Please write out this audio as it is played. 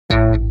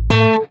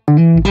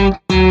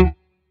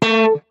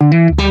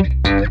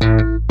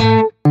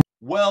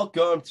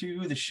Welcome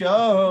to the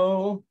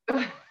show.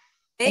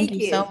 Thank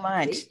you so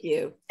much. Thank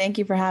you. Thank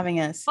you for having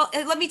us. Well,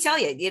 let me tell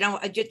you,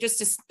 just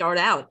to start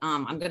out,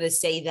 I'm going to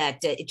say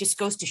that it just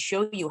goes to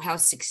show you how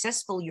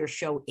successful your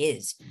show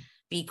is,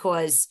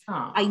 because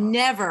I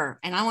never,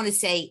 and I want to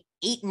say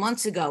 8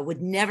 months ago,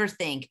 would never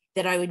think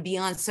that I would be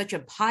on such a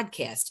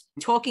podcast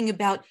talking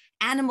about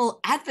animal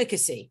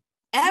advocacy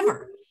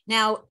ever.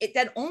 Now,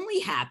 that only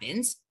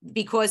happens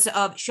because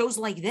of shows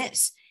like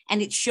this.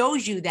 And it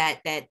shows you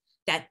that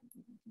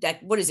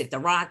what is it? The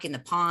rock in the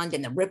pond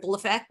and the ripple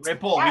effect.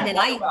 And then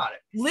I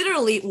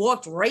literally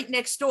walked right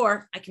next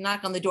door. I can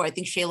knock on the door. I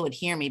think Shayla would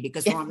hear me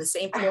because we're on the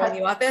same floor in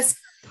the office.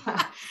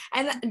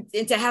 and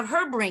to have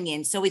her bring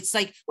in. So it's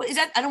like, what is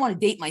that? I don't want to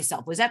date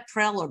myself. Was that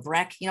P.A.L or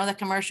Breck? You know, that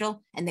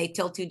commercial? And they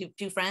told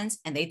two friends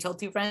and they told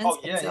two friends. Oh,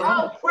 yeah. So,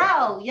 Oh,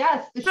 P.A.L,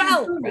 yes.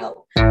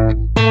 P.A.L.